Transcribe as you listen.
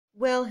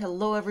Well,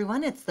 hello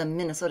everyone. It's the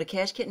Minnesota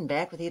Cash Kitten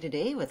back with you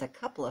today with a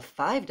couple of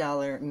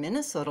 $5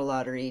 Minnesota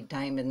Lottery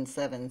Diamond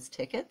Sevens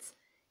tickets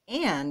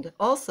and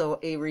also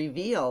a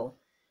reveal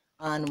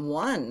on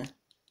one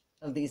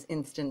of these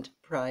instant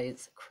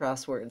prize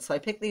crosswords. So I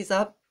picked these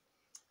up,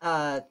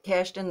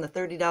 cashed in the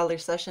 $30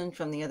 session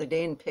from the other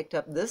day and picked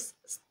up this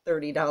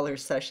 $30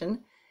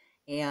 session,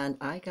 and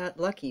I got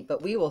lucky.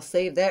 But we will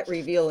save that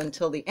reveal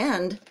until the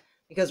end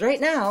because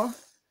right now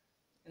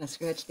I'm gonna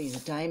scratch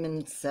these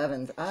Diamond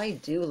Sevens. I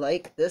do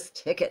like this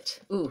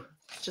ticket. Ooh,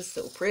 it's just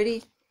so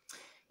pretty.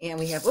 And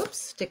we have,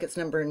 whoops, tickets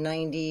number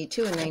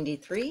 92 and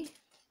 93.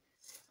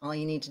 All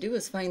you need to do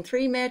is find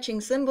 3 matching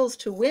symbols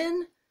to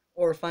win,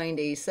 or find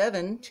a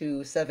 7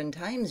 to 7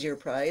 times your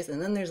prize.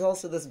 And then there's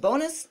also this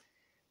bonus,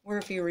 where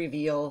if you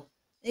reveal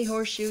a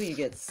horseshoe, you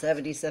get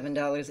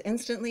 $77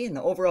 instantly, and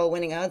the overall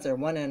winning odds are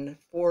 1 in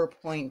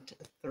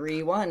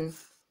 4.31.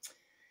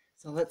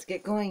 So let's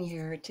get going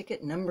here.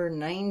 Ticket number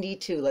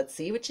 92. Let's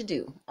see what you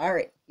do. All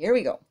right, here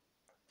we go.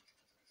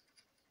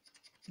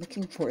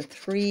 Looking for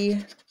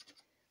 3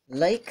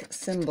 like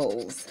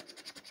symbols.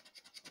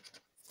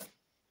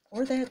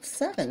 Or that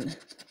 7.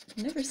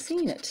 Never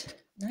seen it.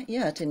 Not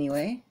yet,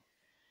 anyway.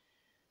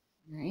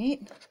 All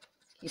right,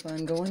 keep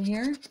on going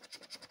here.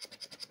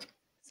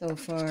 So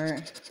far,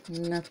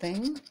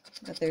 nothing,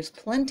 but there's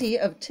plenty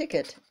of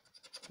ticket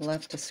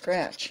left to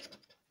scratch.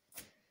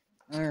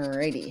 All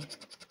righty.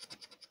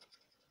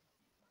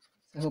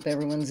 I hope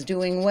everyone's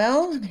doing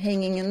well and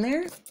hanging in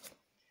there.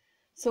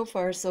 So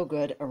far, so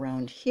good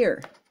around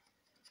here.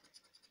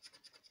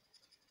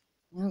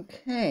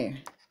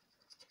 Okay.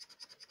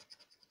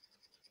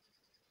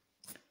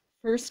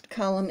 First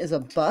column is a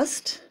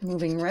bust,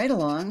 moving right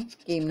along.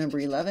 Game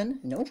number 11,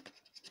 nope.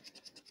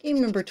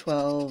 Game number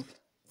 12,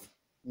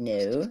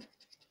 no.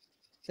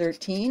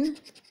 13,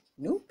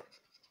 nope.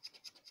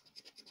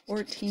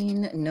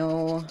 14,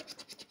 no.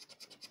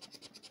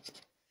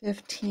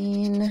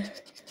 15,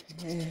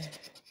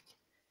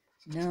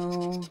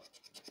 no.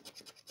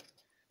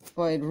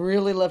 Boy, I'd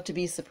really love to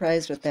be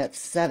surprised with that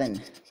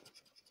 7.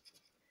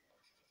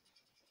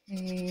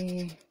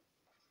 Okay.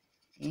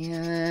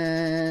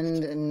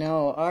 And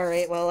no. All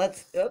right, well,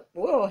 let's, oh,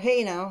 whoa,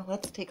 hey now,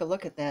 let's take a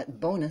look at that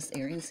bonus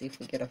area and see if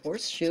we get a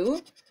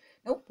horseshoe.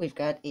 Nope, we've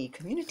got a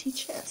community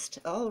chest.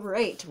 All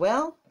right,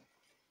 well,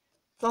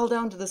 it's all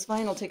down to this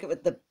final ticket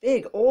with the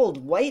big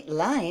old white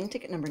line,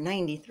 ticket number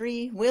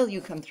 93. Will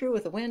you come through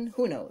with a win?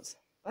 Who knows?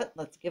 But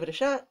let's give it a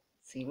shot,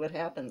 see what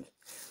happens.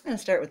 I'm going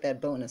to start with that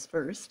bonus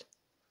first.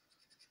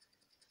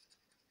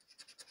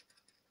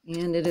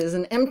 And it is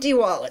an empty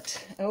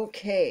wallet.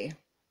 Okay.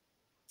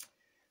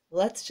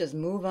 Let's just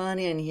move on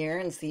in here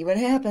and see what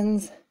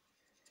happens.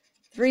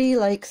 3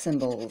 like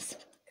symbols.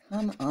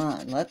 Come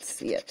on, let's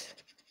see it.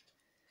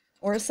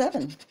 Or a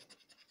 7.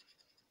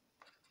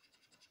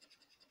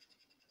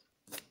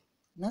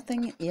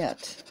 Nothing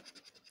yet.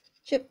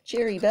 Chip,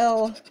 cherry,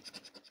 bell.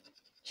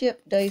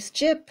 Chip, dice,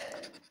 chip.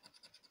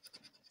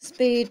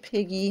 Spade,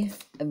 piggy,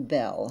 a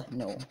bell.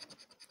 No.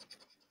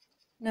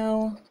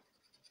 No.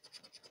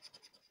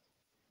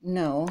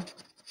 No.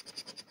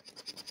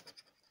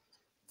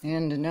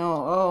 And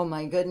no. Oh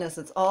my goodness,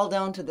 it's all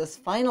down to this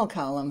final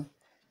column.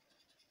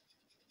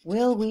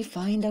 Will we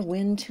find a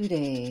win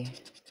today?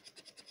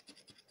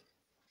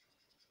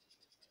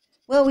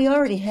 Well, we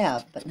already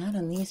have, but not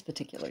on these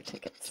particular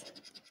tickets.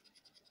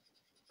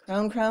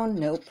 Crown, crown,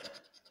 nope.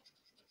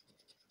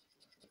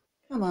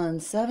 Come on,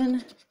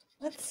 7.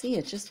 Let's see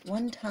it just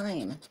one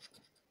time.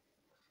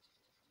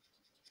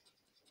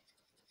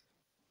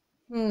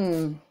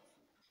 3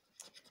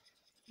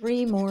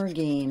 more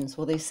games.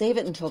 Will they save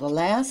it until the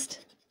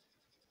last?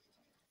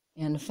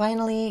 And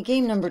finally,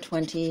 game number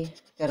 20.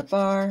 Got a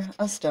bar,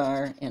 a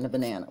star, and a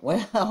banana.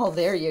 Well,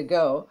 there you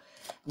go.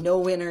 No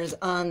winners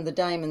on the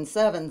Diamond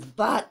Sevens,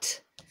 but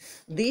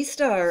the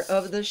star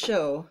of the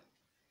show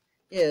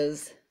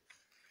is,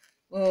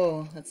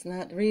 oh, let's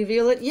not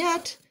reveal it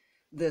yet,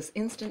 this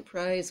instant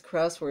prize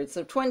crossword.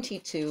 So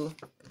 22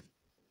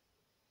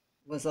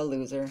 was a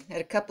loser.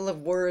 Had a couple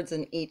of words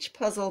in each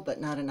puzzle, but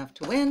not enough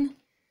to win.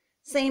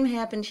 Same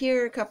happened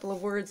here, a couple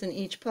of words in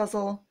each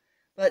puzzle,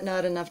 but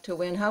not enough to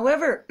win.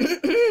 However,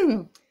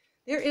 there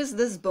is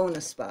this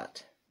bonus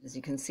spot. As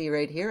you can see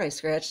right here, I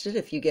scratched it.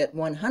 If you get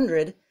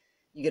 100,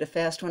 you get a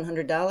fast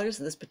 $100.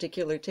 This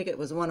particular ticket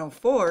was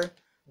 104,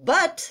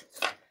 but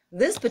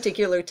this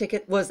particular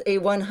ticket was a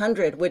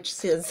 100, which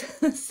says,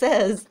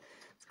 let's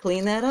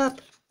clean that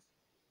up,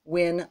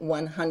 win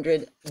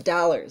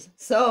 $100.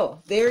 So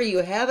there you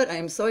have it.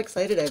 I'm so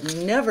excited. I've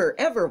never,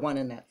 ever won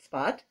in that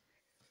spot.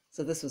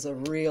 So this was a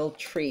real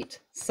treat.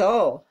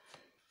 So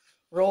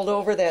rolled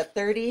over that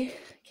 30,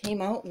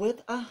 came out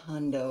with a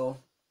hundo.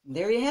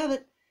 There you have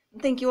it.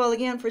 And thank you all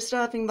again for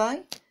stopping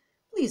by.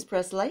 Please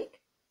press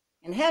like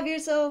and have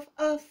yourself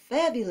a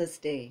fabulous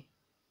day.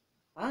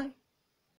 Bye.